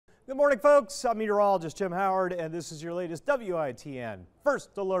Good morning, folks. I'm meteorologist Jim Howard, and this is your latest WITN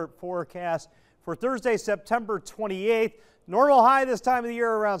First Alert forecast for Thursday, September 28th. Normal high this time of the year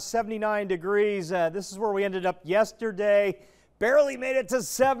around 79 degrees. This is where we ended up yesterday. Barely made it to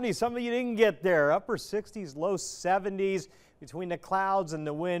 70. Some of you didn't get there. Upper 60s, low 70s between the clouds and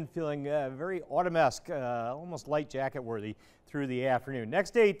the wind, feeling very autumn-esque, almost light jacket worthy through the afternoon.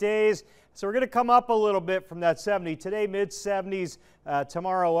 Next 8 days, so we're going to come up a little bit from that 70. Today, mid-70s,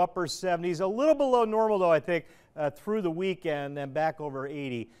 tomorrow, upper 70s. A little below normal, though, I think, through the weekend, then back over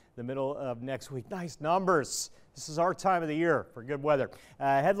 80 the middle of next week. Nice numbers. This is our time of the year for good weather.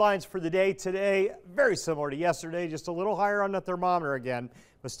 Headlines for the day today, very similar to yesterday, just a little higher on the thermometer again,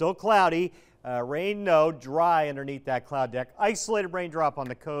 but still cloudy. Rain, no. Dry underneath that cloud deck. Isolated raindrop on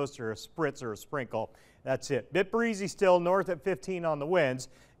the coast, or a spritz or a sprinkle. That's it. Bit breezy still, north at 15 on the winds,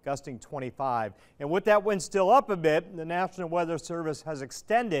 gusting 25. And with that wind still up a bit, the National Weather Service has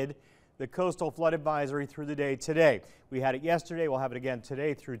extended the coastal flood advisory through the day today. We had it yesterday. We'll have it again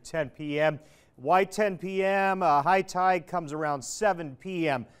today through 10 p.m. Why 10 p.m.? High tide comes around 7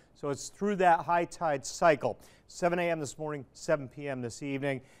 p.m. So it's through that high tide cycle. 7 a.m. this morning, 7 p.m. this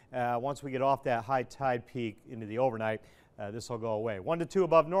evening. Once we get off that high tide peak into the overnight, this will go away. 1 to 2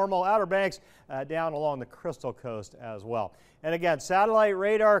 above normal. Outer Banks down along the Crystal Coast as well. And again, satellite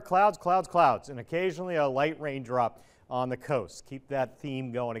radar, clouds, clouds, clouds, and occasionally a light raindrop on the coast. Keep that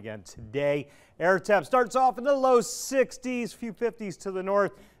theme going again today. Air temp starts off in the low 60s, few 50s to the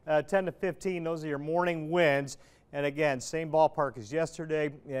north, 10 to 15. Those are your morning winds. And again, same ballpark as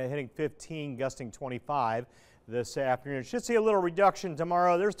yesterday, hitting 15, gusting 25 this afternoon. Should see a little reduction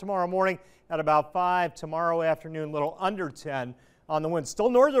tomorrow. There's tomorrow morning at about 5. Tomorrow afternoon, a little under 10 on the wind. Still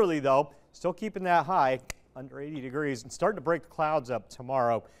northerly, though. Still keeping that high, under 80 degrees, and starting to break the clouds up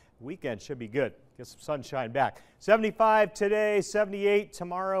tomorrow. Weekend should be good. Get some sunshine back. 75 today, 78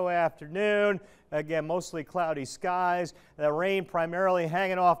 tomorrow afternoon. Again, mostly cloudy skies. The rain primarily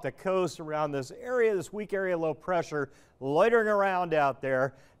hanging off the coast around this area, this weak area low pressure, loitering around out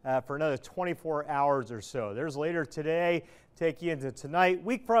there for another 24 hours or so. There's later today, take you into tonight.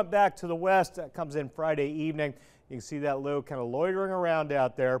 Weak front back to the west, that comes in Friday evening. You can see that low kind of loitering around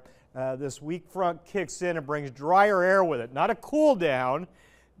out there. This weak front kicks in and brings drier air with it. Not a cool down,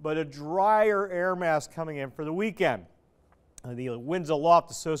 but a drier air mass coming in for the weekend. The winds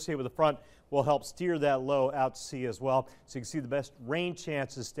aloft associated with the front will help steer that low out to sea as well. So you can see the best rain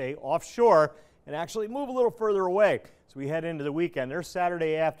chances stay offshore and actually move a little further away. So we head into the weekend. There's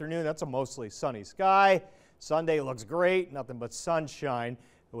Saturday afternoon. That's a mostly sunny sky. Sunday looks great. Nothing but sunshine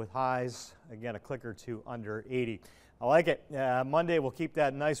with highs, again, a click or two under 80. I like it. Monday we'll keep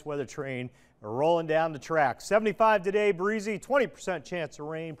that nice weather train rolling down the track. 75 today, breezy, 20% chance of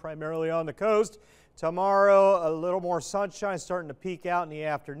rain primarily on the coast. Tomorrow, a little more sunshine starting to peak out in the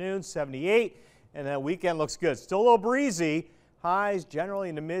afternoon, 78, and that weekend looks good. Still a little breezy. Highs generally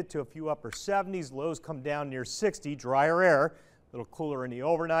in the mid to a few upper 70s. Lows come down near 60. Drier air, a little cooler in the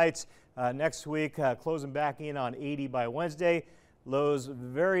overnights. Next week, closing back in on 80 by Wednesday. Lows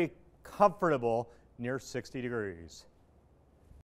very comfortable near 60 degrees.